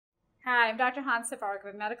Hi, I'm Dr. Hansa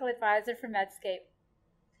Bhargava, medical advisor for Medscape.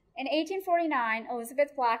 In 1849,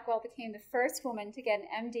 Elizabeth Blackwell became the first woman to get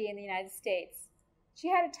an MD in the United States. She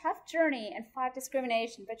had a tough journey and fought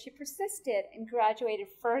discrimination, but she persisted and graduated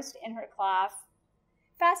first in her class.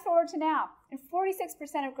 Fast forward to now, and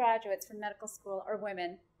 46% of graduates from medical school are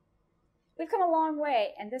women. We've come a long way,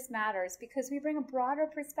 and this matters because we bring a broader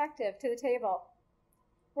perspective to the table.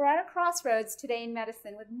 We're at a crossroads today in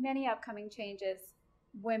medicine with many upcoming changes.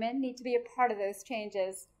 Women need to be a part of those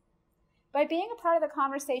changes. By being a part of the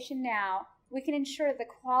conversation now, we can ensure that the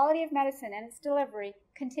quality of medicine and its delivery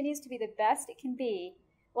continues to be the best it can be,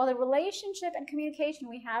 while the relationship and communication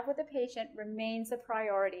we have with the patient remains a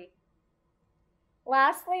priority.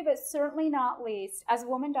 Lastly, but certainly not least, as a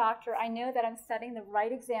woman doctor, I know that I'm setting the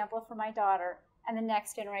right example for my daughter and the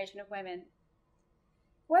next generation of women.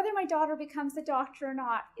 Whether my daughter becomes a doctor or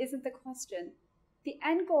not isn't the question. The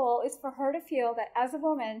end goal is for her to feel that as a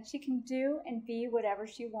woman, she can do and be whatever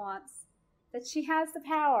she wants, that she has the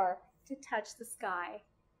power to touch the sky.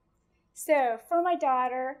 So for my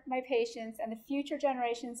daughter, my patients, and the future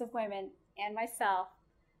generations of women, and myself,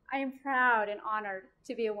 I am proud and honored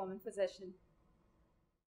to be a woman physician.